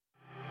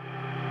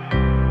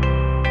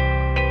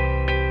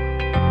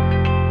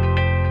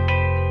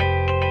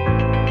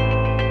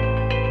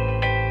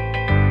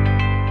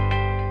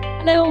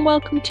and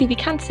welcome to the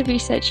Cancer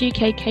Research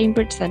UK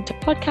Cambridge Centre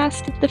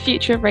podcast, The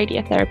Future of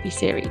Radiotherapy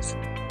series.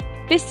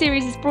 This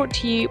series is brought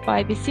to you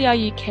by the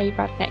CRUK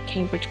RadNet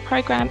Cambridge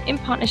programme in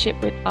partnership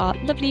with our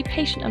lovely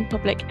Patient and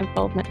Public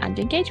Involvement and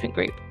Engagement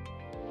Group.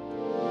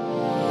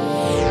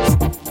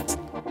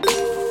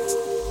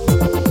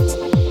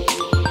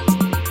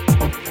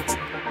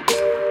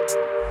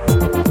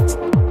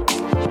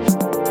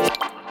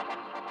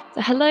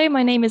 So hello,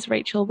 my name is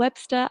Rachael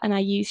Webster and I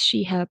use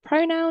she, her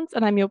pronouns,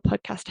 and I'm your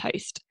podcast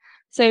host.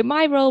 So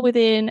my role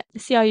within the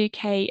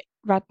CRUK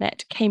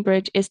RadNet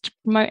Cambridge is to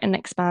promote and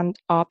expand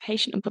our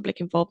patient and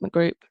public involvement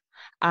group.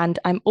 And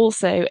I'm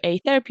also a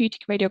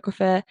therapeutic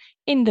radiographer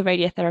in the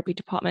radiotherapy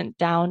department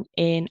down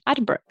in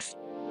Addenbrooke.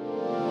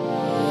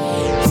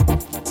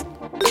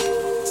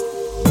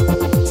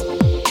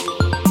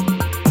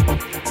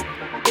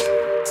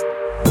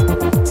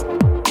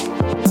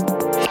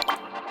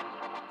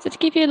 So to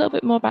give you a little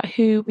bit more about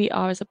who we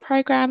are as a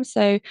programme,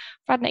 so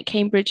RadNet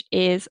Cambridge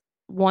is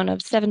one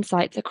of 7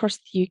 sites across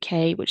the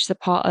UK, which is a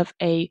part of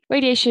a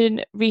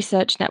radiation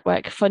research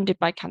network funded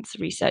by Cancer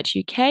Research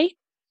UK.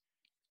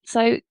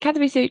 So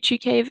Cancer Research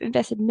UK have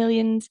invested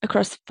millions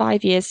across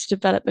 5 years to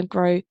develop and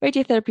grow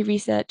radiotherapy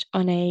research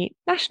on a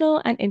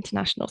national and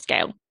international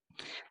scale.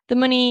 The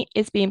money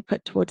is being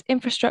put towards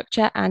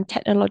infrastructure and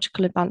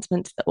technological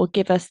advancements that will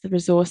give us the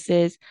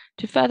resources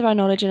to further our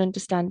knowledge and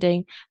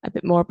understanding a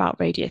bit more about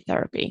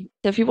radiotherapy.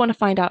 So if you want to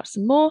find out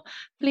some more,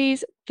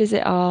 please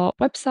visit our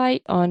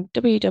website on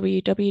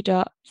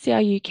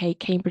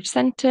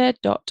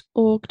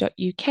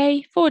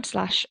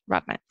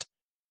www.crukkcambridgecentre.org.uk/radnet.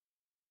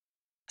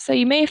 So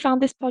you may have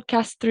found this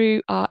podcast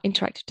through our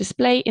interactive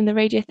display in the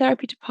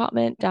radiotherapy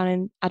department down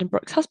in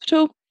Addenbrooke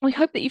Hospital. We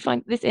hope that you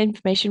find this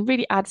information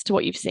really adds to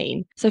what you've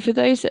seen. So for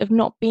those that have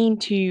not been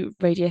to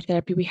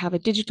radiotherapy, we have a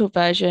digital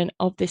version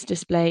of this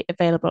display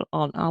available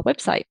on our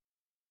website.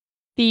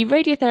 The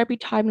radiotherapy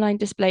timeline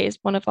display is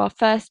one of our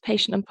first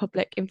patient and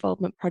public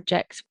involvement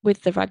projects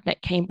with the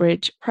RadNet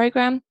Cambridge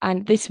programme,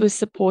 and this was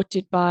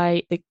supported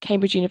by the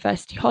Cambridge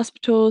University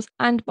Hospitals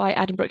and by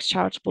Addenbrooke's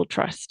Charitable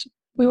Trust.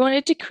 We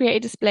wanted to create a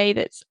display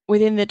that's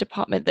within the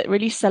department that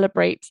really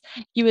celebrates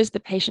you as the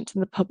patients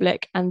and the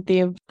public and the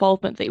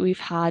involvement that we've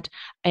had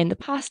in the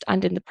past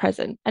and in the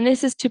present. And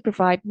this is to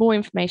provide more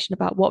information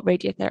about what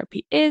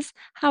radiotherapy is,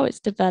 how it's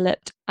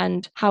developed,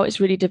 and how it's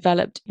really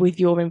developed with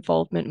your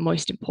involvement,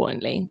 most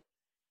importantly.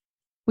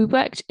 We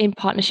worked in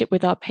partnership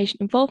with our patient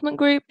involvement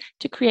group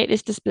to create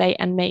this display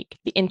and make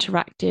the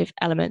interactive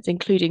elements,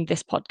 including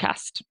this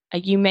podcast.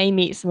 You may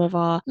meet some of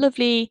our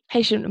lovely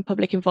patient and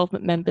public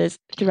involvement members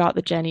throughout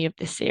the journey of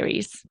this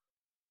series.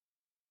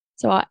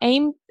 So our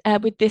aim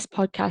with this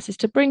podcast is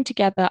to bring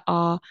together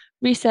our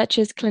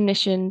researchers,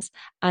 clinicians,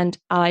 and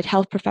allied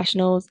health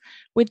professionals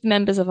with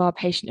members of our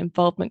patient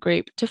involvement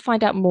group to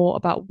find out more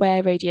about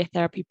where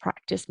radiotherapy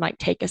practice might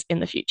take us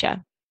in the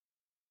future.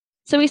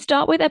 So we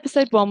start with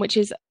episode 1, which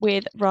is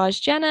with Raj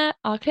Jenna,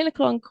 our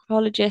clinical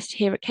oncologist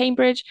here at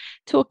Cambridge,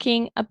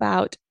 talking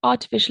about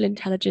artificial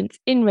intelligence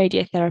in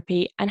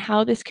radiotherapy and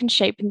how this can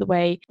shape in the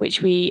way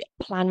which we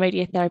plan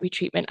radiotherapy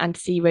treatment and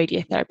see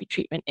radiotherapy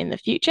treatment in the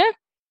future.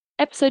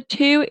 Episode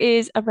 2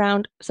 is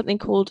around something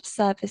called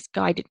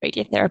service-guided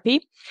radiotherapy,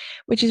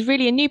 which is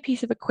really a new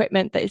piece of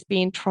equipment that is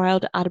being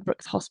trialled at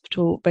Addenbrooke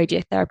Hospital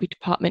Radiotherapy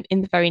Department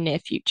in the very near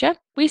future.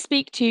 We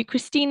speak to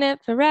Christina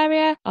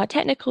Ferreira, our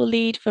technical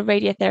lead for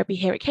radiotherapy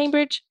here at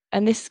Cambridge,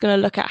 and this is going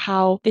to look at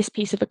how this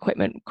piece of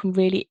equipment can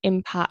really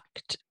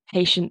impact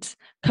patients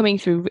coming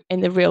through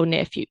in the real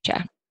near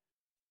future.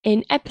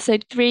 In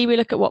episode 3, we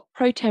look at what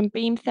proton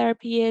beam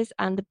therapy is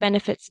and the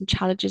benefits and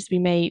challenges we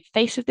may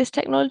face with this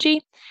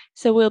technology.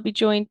 So we'll be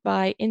joined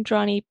by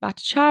Indrani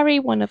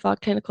Bhattacharya, one of our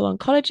clinical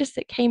oncologists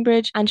at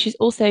Cambridge, and she's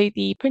also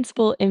the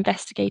principal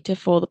investigator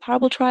for the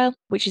Parable trial,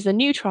 which is a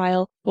new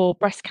trial for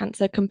breast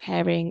cancer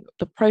comparing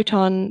the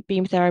proton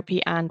beam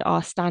therapy and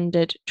our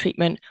standard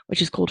treatment,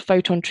 which is called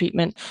photon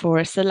treatment for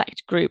a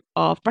select group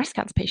of breast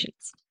cancer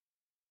patients.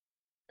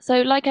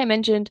 So like I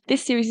mentioned,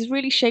 this series is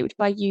really shaped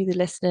by you, the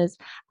listeners.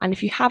 And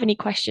if you have any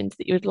questions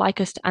that you would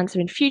like us to answer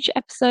in future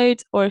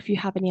episodes, or if you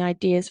have any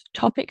ideas for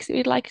topics that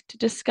you'd like to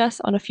discuss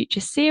on a future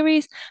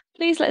series,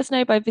 please let us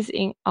know by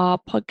visiting our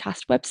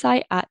podcast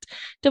website at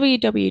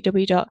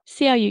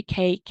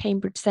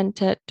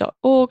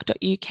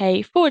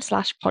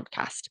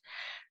www.crukkcambridgecentre.org.uk/podcast.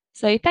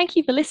 So thank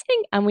you for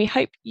listening, and we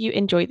hope you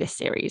enjoy this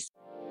series.